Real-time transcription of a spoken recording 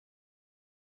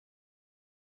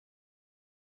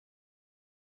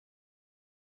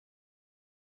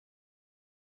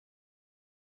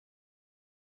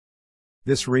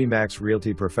This RE/MAX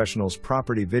Realty Professionals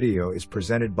property video is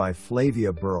presented by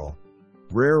Flavia Burrell.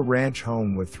 Rare ranch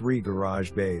home with 3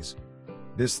 garage bays.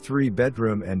 This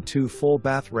 3-bedroom and 2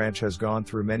 full-bath ranch has gone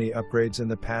through many upgrades in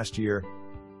the past year.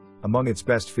 Among its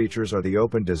best features are the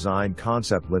open design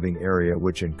concept living area,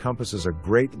 which encompasses a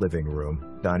great living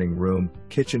room, dining room,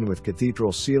 kitchen with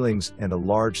cathedral ceilings, and a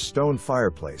large stone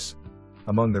fireplace.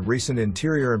 Among the recent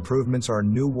interior improvements are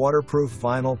new waterproof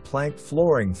vinyl plank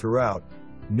flooring throughout,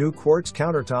 new quartz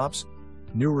countertops,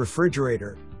 new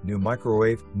refrigerator, new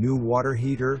microwave, new water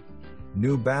heater,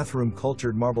 new bathroom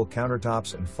cultured marble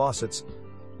countertops and faucets,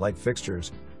 light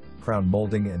fixtures, crown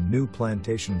molding, and new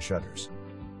plantation shutters.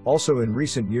 Also in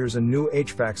recent years, a new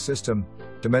HVAC system,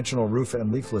 dimensional roof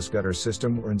and leafless gutter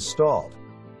system were installed.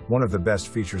 One of the best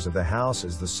features of the house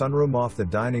is the sunroom off the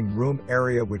dining room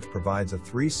area, which provides a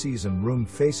 3-season room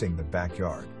facing the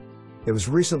backyard. It was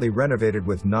recently renovated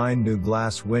with 9 new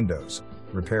glass windows,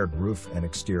 repaired roof and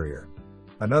exterior.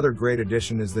 Another great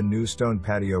addition is the new stone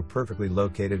patio, perfectly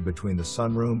located between the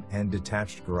sunroom and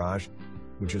detached garage,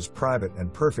 which is private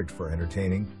and perfect for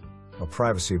entertaining. A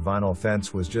privacy vinyl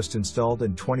fence was just installed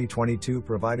in 2022,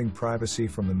 providing privacy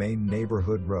from the main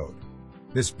neighborhood road.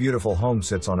 This beautiful home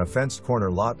sits on a fenced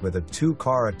corner lot with a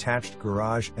 2-car attached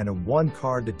garage and a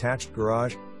 1-car detached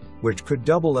garage, which could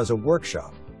double as a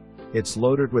workshop. It's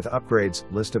loaded with upgrades,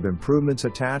 list of improvements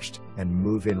attached, and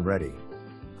move-in ready.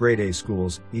 Grade A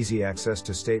schools, easy access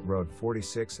to State Road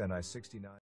 46 and I-69.